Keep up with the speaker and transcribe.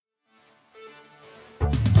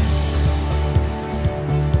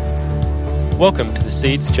Welcome to the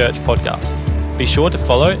Seeds Church podcast. Be sure to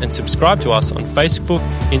follow and subscribe to us on Facebook,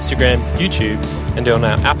 Instagram, YouTube, and on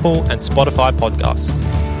our Apple and Spotify podcasts.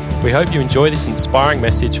 We hope you enjoy this inspiring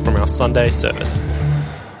message from our Sunday service.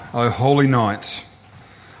 O holy night,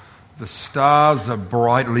 the stars are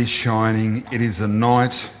brightly shining. It is a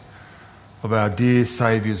night of our dear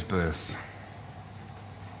Saviour's birth.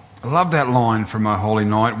 I love that line from O Holy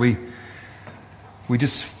Night. We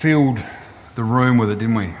just filled the room with it,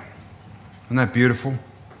 didn't we? Isn't that beautiful?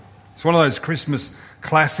 It's one of those Christmas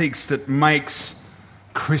classics that makes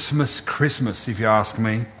Christmas Christmas, if you ask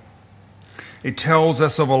me. It tells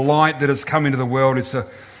us of a light that has come into the world.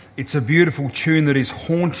 It's a beautiful tune that is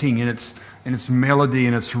haunting in its melody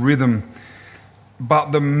and its rhythm.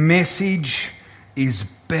 But the message is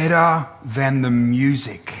better than the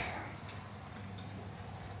music.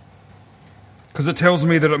 Because it tells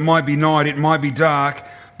me that it might be night, it might be dark,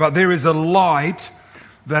 but there is a light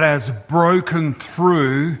that has broken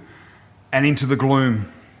through and into the gloom.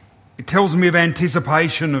 It tells me of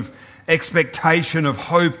anticipation, of expectation, of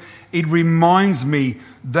hope. It reminds me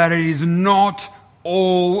that it is not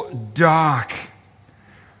all dark,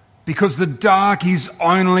 because the dark is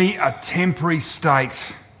only a temporary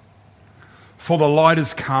state. For the light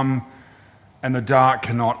has come and the dark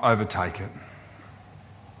cannot overtake it.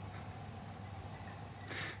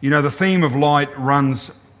 You know, the theme of light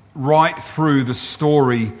runs right through the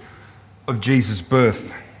story of Jesus'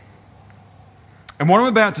 birth. And what I'm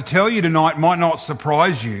about to tell you tonight might not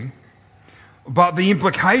surprise you, but the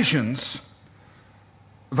implications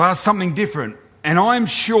are something different. And I'm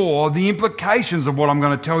sure the implications of what I'm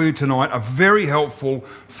going to tell you tonight are very helpful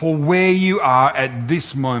for where you are at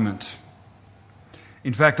this moment.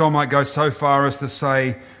 In fact, I might go so far as to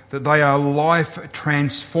say that they are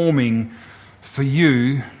life-transforming for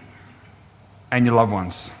you and your loved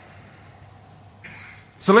ones.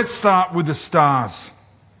 So let's start with the stars.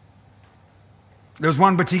 There's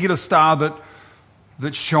one particular star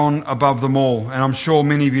that shone above them all, and I'm sure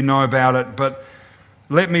many of you know about it, but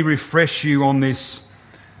let me refresh you on this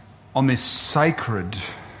sacred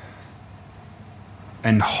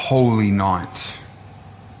and holy night.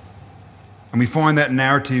 And we find that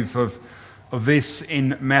narrative of this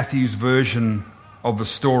in Matthew's version of the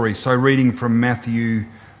story. So reading from Matthew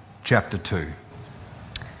chapter 2.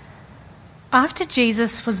 After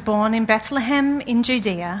Jesus was born in Bethlehem in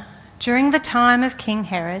Judea, during the time of King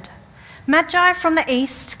Herod, Magi from the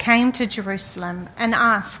east came to Jerusalem and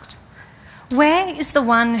asked, "Where is the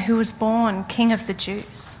one who was born King of the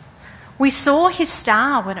Jews? We saw his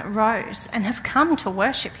star when it rose and have come to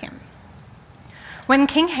worship him." When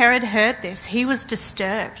King Herod heard this, he was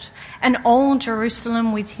disturbed, and all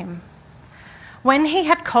Jerusalem with him. When he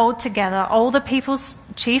had called together all the people's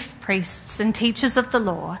chief priests and teachers of the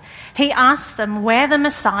law, he asked them where the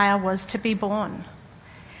Messiah was to be born.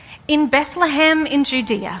 "In Bethlehem in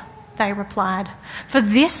Judea," they replied, "for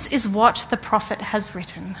this is what the prophet has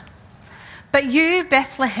written. But you,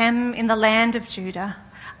 Bethlehem in the land of Judah,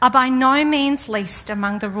 are by no means least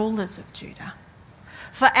among the rulers of Judah.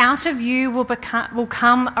 For out of you will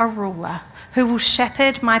come a ruler who will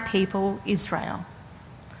shepherd my people Israel."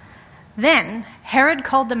 Then Herod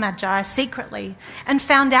called the Magi secretly and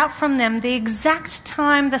found out from them the exact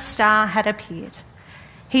time the star had appeared.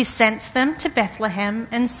 He sent them to Bethlehem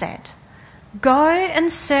and said, "Go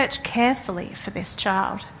and search carefully for this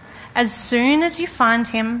child. As soon as you find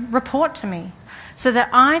him, report to me, so that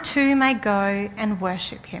I too may go and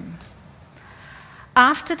worship him."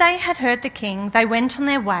 After they had heard the king, they went on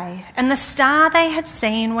their way, and the star they had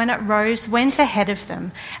seen when it rose went ahead of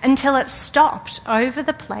them until it stopped over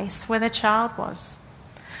the place where the child was.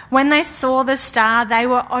 When they saw the star, they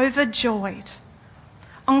were overjoyed.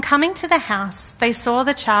 On coming to the house, they saw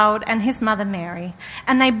the child and his mother Mary,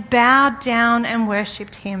 and they bowed down and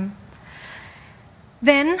worshipped him.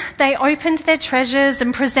 Then they opened their treasures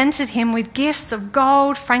and presented him with gifts of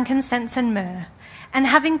gold, frankincense, and myrrh. And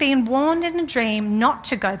having been warned in a dream not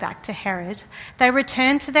to go back to Herod, they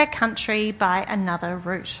returned to their country by another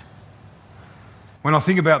route. When I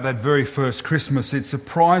think about that very first Christmas, it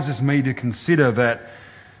surprises me to consider that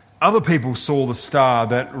other people saw the star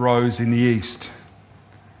that rose in the east.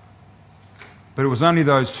 But it was only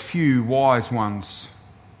those few wise ones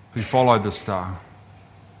who followed the star.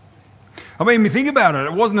 I mean, when you think about it,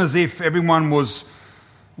 it wasn't as if everyone was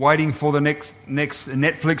waiting for the next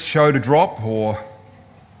Netflix show to drop, or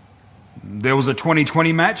there was a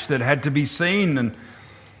 2020 match that had to be seen, and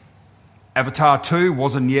Avatar 2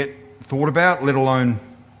 wasn't yet thought about, let alone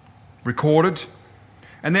recorded.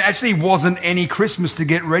 And there actually wasn't any Christmas to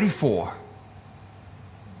get ready for.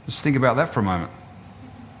 Just think about that for a moment.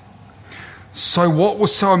 So what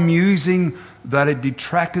was so amusing, that it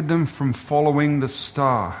detracted them from following the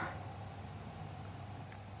star?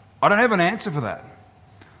 I don't have an answer for that.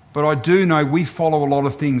 But I do know we follow a lot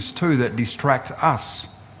of things too that distract us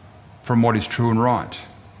from what is true and right.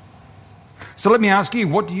 So let me ask you,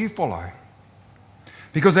 what do you follow?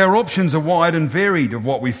 Because our options are wide and varied of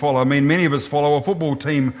what we follow. I mean, many of us follow a football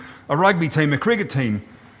team, a rugby team, a cricket team.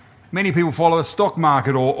 Many people follow a stock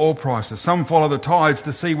market or oil prices. Some follow the tides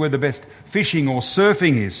to see where the best fishing or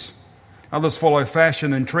surfing is. Others follow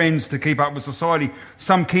fashion and trends to keep up with society.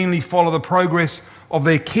 Some keenly follow the progress of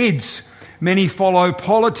their kids. Many follow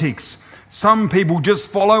politics. Some people just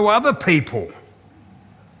follow other people.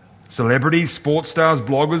 Celebrities, sports stars,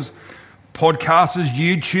 bloggers, podcasters,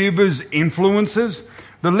 YouTubers, influencers.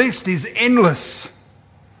 The list is endless.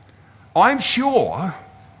 I'm sure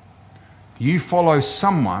you follow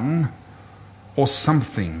someone or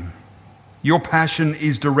something. Your passion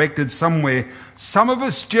is directed somewhere. Some of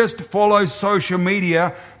us just follow social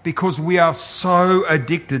media because we are so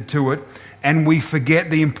addicted to it and we forget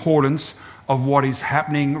the importance of what is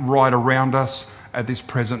happening right around us at this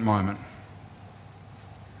present moment.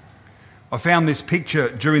 I found this picture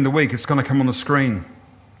during the week. It's going to come on the screen.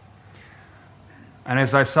 And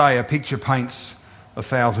as they say, a picture paints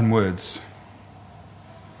 1,000 words.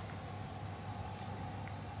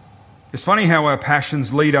 It's funny how our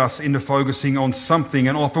passions lead us into focusing on something,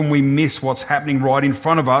 and often we miss what's happening right in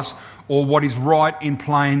front of us or what is right in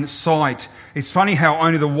plain sight. It's funny how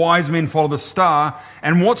only the wise men follow the star,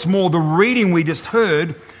 and what's more, the reading we just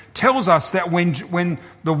heard tells us that when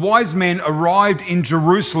the wise men arrived in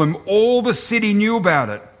Jerusalem, all the city knew about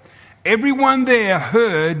it. Everyone there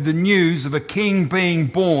heard the news of a king being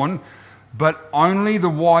born, but only the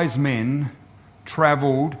wise men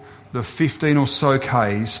travelled the 15 or so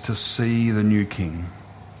k's to see the new king.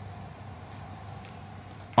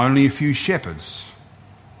 Only a few shepherds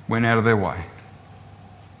went out of their way.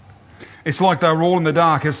 It's like they were all in the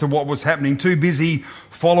dark as to what was happening, too busy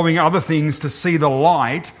following other things to see the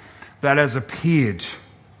light that has appeared.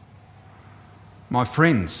 My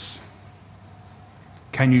friends,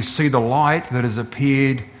 can you see the light that has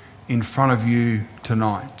appeared in front of you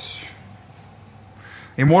tonight?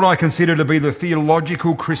 In what I consider to be the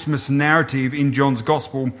theological Christmas narrative in John's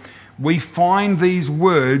Gospel, we find these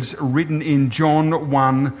words written in John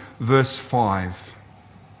 1, verse 5.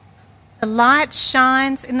 The light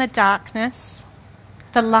shines in the darkness.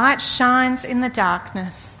 The light shines in the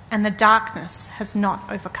darkness, and the darkness has not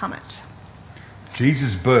overcome it.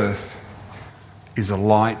 Jesus' birth is a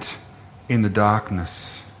light in the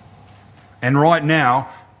darkness. And right now,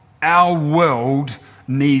 our world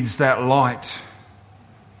needs that light.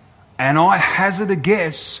 And I hazard a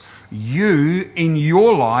guess, you in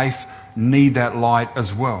your life need that light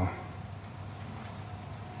as well.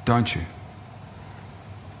 Don't you?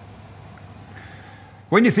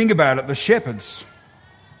 When you think about it, the shepherds,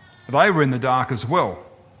 they were in the dark as well.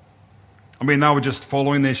 I mean, they were just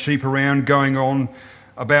following their sheep around, going on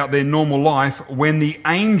about their normal life, when the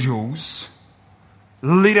angels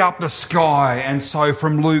lit up the sky. And so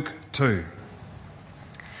from Luke 2.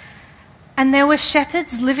 And there were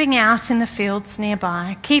shepherds living out in the fields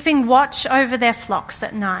nearby, keeping watch over their flocks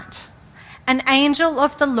at night. An angel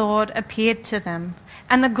of the Lord appeared to them,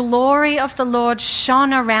 and the glory of the Lord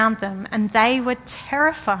shone around them, and they were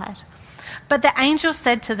terrified. But the angel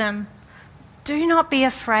said to them, "Do not be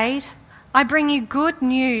afraid. I bring you good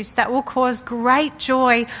news that will cause great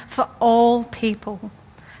joy for all people.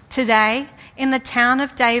 Today, in the town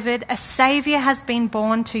of David, a Saviour has been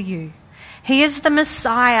born to you. He is the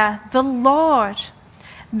Messiah, the Lord.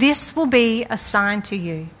 This will be a sign to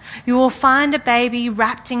you. You will find a baby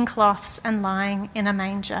wrapped in cloths and lying in a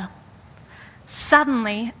manger."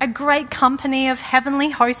 Suddenly, a great company of heavenly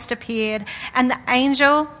hosts appeared, and the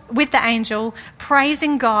angel,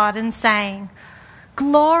 praising God and saying,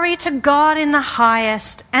 "Glory to God in the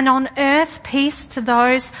highest, and on earth peace to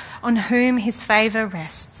those on whom his favour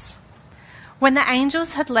rests." When the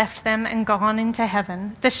angels had left them and gone into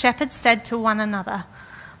heaven, the shepherds said to one another,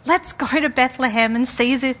 "Let's go to Bethlehem and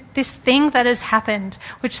see this thing that has happened,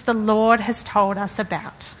 which the Lord has told us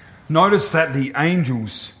about." Notice that the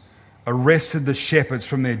angels arrested the shepherds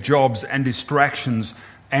from their jobs and distractions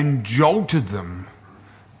and jolted them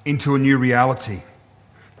into a new reality,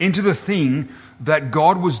 into the thing that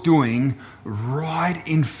God was doing right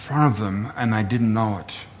in front of them, and they didn't know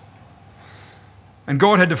it. And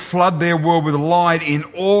God had to flood their world with light in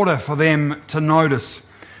order for them to notice,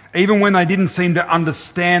 even when they didn't seem to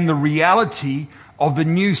understand the reality of the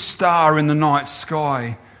new star in the night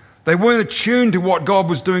sky. They weren't attuned to what God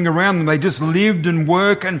was doing around them. They just lived and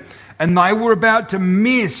worked, and they were about to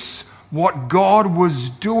miss what God was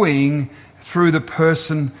doing through the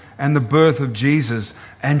person and the birth of Jesus.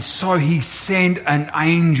 And so he sent an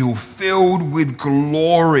angel filled with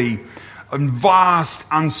glory and vast,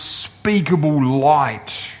 unspeakable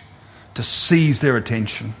light to seize their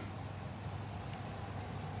attention.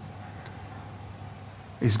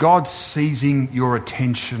 Is God seizing your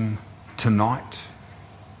attention tonight?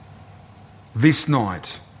 This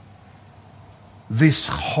night? This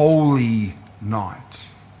holy night?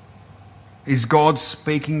 Is God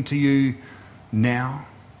speaking to you now?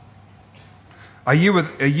 Are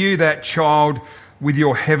you that child with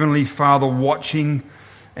your Heavenly Father watching,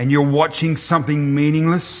 and you're watching something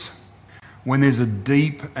meaningless when there's a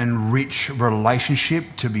deep and rich relationship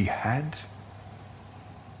to be had?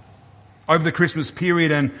 Over the Christmas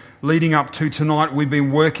period and leading up to tonight, we've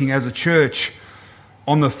been working as a church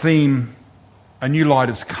on the theme, A New Light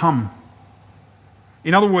Has Come.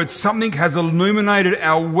 In other words, something has illuminated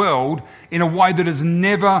our world in a way that has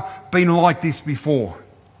never been like this before.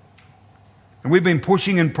 And we've been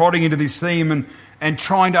pushing and prodding into this theme and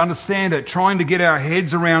trying to understand it, trying to get our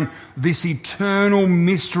heads around this eternal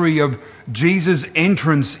mystery of Jesus'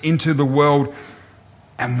 entrance into the world.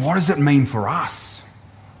 And what does it mean for us?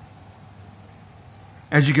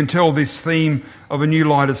 As you can tell, this theme of A New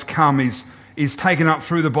Light Has Come is taken up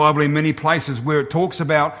through the Bible in many places where it talks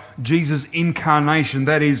about Jesus' incarnation,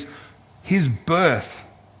 that is, his birth.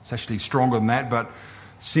 It's actually stronger than that, but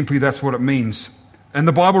simply that's what it means. And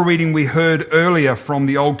the Bible reading we heard earlier from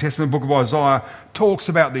the Old Testament book of Isaiah talks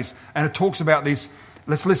about this. And it talks about this,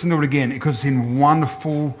 let's listen to it again, because it's in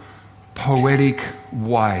wonderful, poetic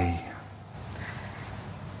way.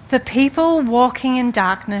 The people walking in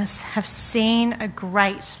darkness have seen a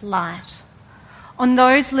great light. On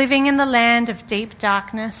those living in the land of deep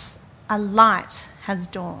darkness, a light has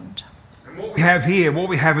dawned. And what we have here, what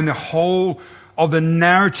we have in the whole of the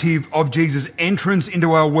narrative of Jesus' entrance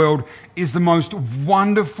into our world is the most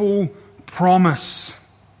wonderful promise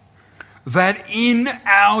that in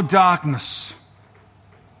our darkness,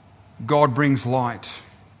 God brings light.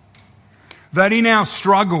 That in our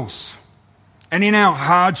struggles and in our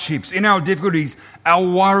hardships, in our difficulties, our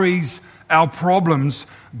worries, our problems,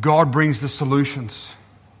 God brings the solutions.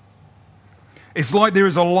 It's like there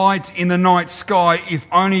is a light in the night sky if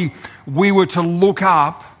only we were to look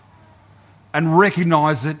up and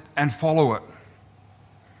recognize it and follow it.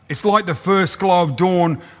 It's like the first glow of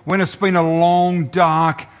dawn when it's been a long,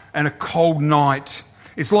 dark and a cold night.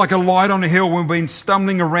 It's like a light on a hill when we've been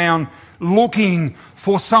stumbling around looking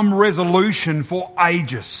for some resolution for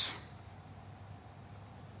ages.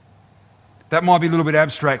 That might be a little bit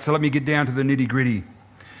abstract, so let me get down to the nitty-gritty.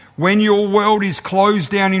 When your world is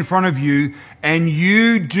closed down in front of you and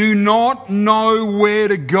you do not know where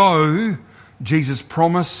to go, Jesus'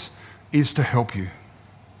 promise is to help you.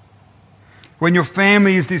 When your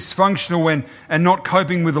family is dysfunctional and not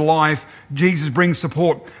coping with life, Jesus brings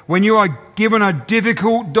support. When you are given a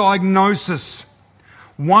difficult diagnosis,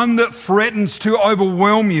 one that threatens to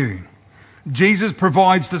overwhelm you, Jesus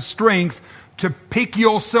provides the strength to pick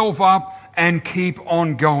yourself up and keep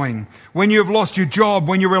on going. When you have lost your job,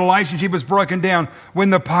 when your relationship is broken down, when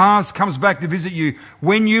the past comes back to visit you,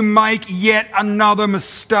 when you make yet another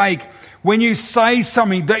mistake, when you say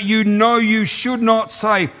something that you know you should not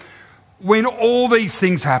say, when all these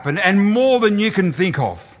things happen and more than you can think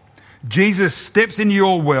of, Jesus steps into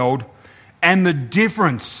your world and the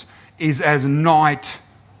difference is as night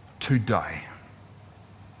to day.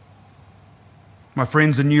 My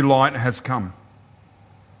friends, a new light has come.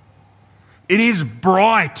 It is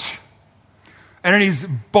bright and it is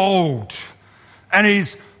bold and it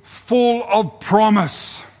is full of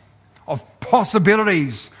promise, of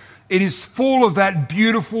possibilities. It is full of that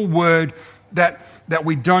beautiful word that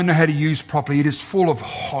we don't know how to use properly. It is full of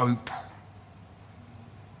hope.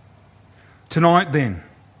 Tonight then,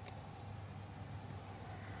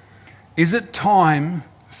 is it time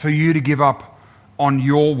for you to give up on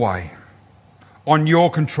your way, on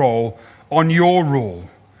your control, on your rule,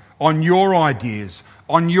 on your ideas,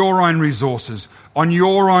 on your own resources, on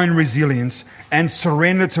your own resilience, and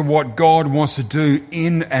surrender to what God wants to do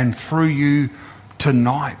in and through you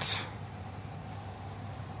tonight?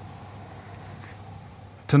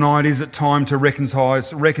 Tonight, is it time to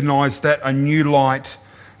recognize that a new light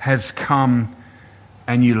has come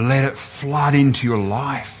and you let it flood into your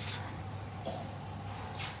life,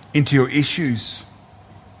 into your issues,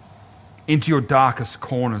 into your darkest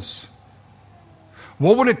corners?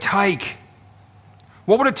 What would it take?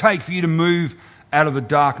 What would it take for you to move out of the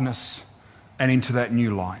darkness and into that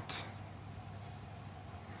new light?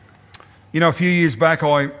 You know, a few years back,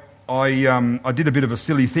 I did a bit of a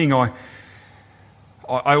silly thing. I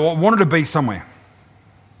wanted to be somewhere.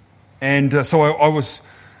 And so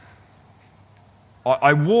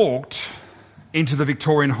I walked into the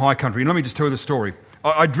Victorian high country. And let me just tell you the story.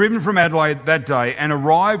 I'd driven from Adelaide that day and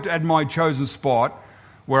arrived at my chosen spot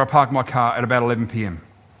where I parked my car at about 11 p.m.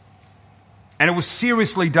 And it was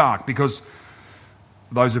seriously dark because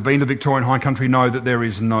those who've been to the Victorian high country know that there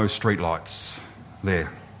is no street lights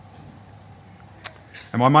there.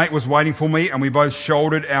 And my mate was waiting for me, and we both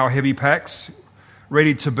shouldered our heavy packs,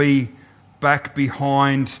 ready to be back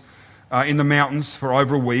behind in the mountains for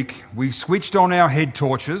over a week. We switched on our head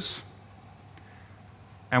torches,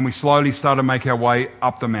 and we slowly started to make our way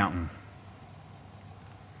up the mountain.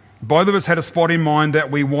 Both of us had a spot in mind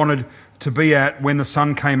that we wanted to be at when the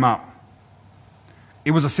sun came up.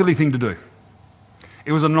 It was a silly thing to do.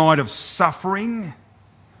 It was a night of suffering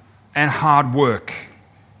and hard work,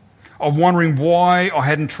 of wondering why I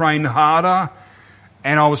hadn't trained harder,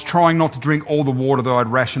 and I was trying not to drink all the water that I'd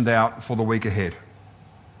rationed out for the week ahead.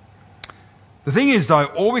 The thing is, though,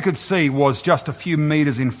 all we could see was just a few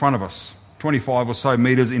metres in front of us, 25 or so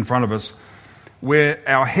metres in front of us, where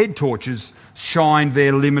our head torches shined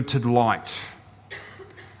their limited light.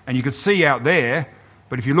 And you could see out there,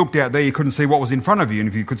 but if you looked out there, you couldn't see what was in front of you. And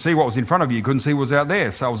if you could see what was in front of you, you couldn't see what was out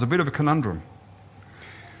there. So it was a bit of a conundrum.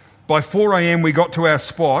 By 4 a.m, we got to our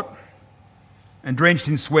spot, and drenched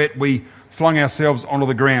in sweat, we flung ourselves onto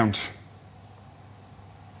the ground.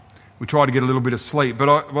 We tried to get a little bit of sleep. But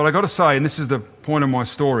I got to say, and this is the point of my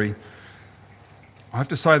story, I have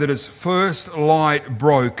to say that as first light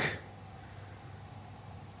broke,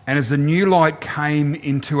 and as the new light came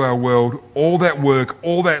into our world, all that work,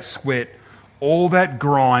 all that sweat, all that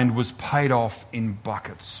grind was paid off in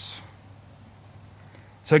buckets.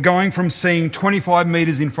 So going from seeing 25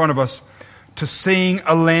 metres in front of us to seeing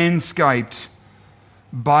a landscape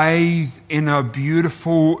bathed in a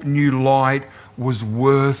beautiful new light was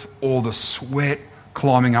worth all the sweat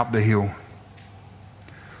climbing up the hill.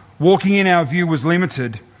 Walking in, our view was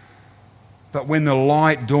limited, but when the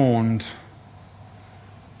light dawned,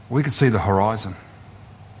 we could see the horizon.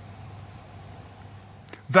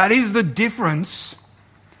 That is the difference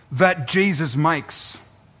that Jesus makes.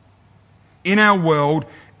 In our world,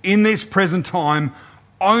 in this present time,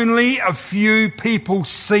 only a few people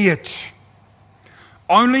see it.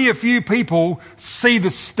 Only a few people see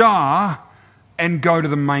the star and go to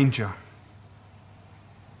the manger.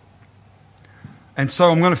 And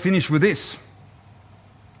so I'm going to finish with this.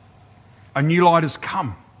 A new light has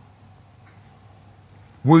come.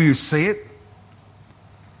 Will you see it?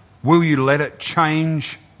 Will you let it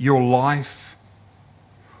change your life?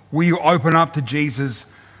 Will you open up to Jesus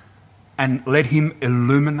and let him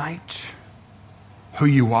illuminate who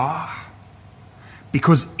you are?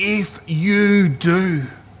 Because if you do,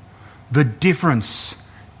 the difference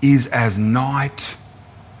is as night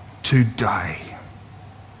to day,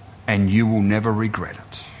 and you will never regret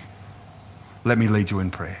it. Let me lead you in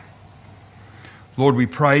prayer. Lord, we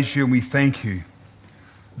praise you and we thank you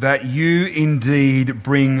that you indeed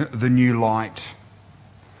bring the new light.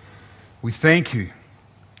 We thank you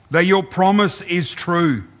that your promise is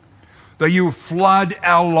true, that you flood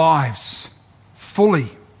our lives fully,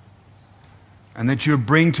 and that you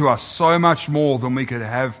bring to us so much more than we could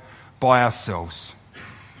have by ourselves.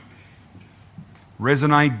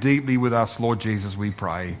 Resonate deeply with us, Lord Jesus, we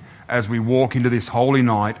pray, as we walk into this holy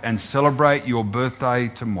night and celebrate your birthday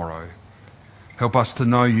tomorrow. Help us to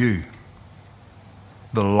know you,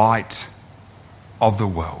 the light of the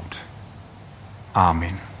world.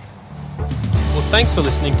 Amen. Well, thanks for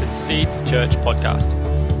listening to the Seeds Church podcast.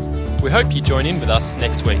 We hope you join in with us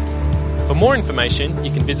next week. For more information,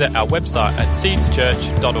 you can visit our website at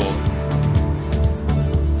seedschurch.org.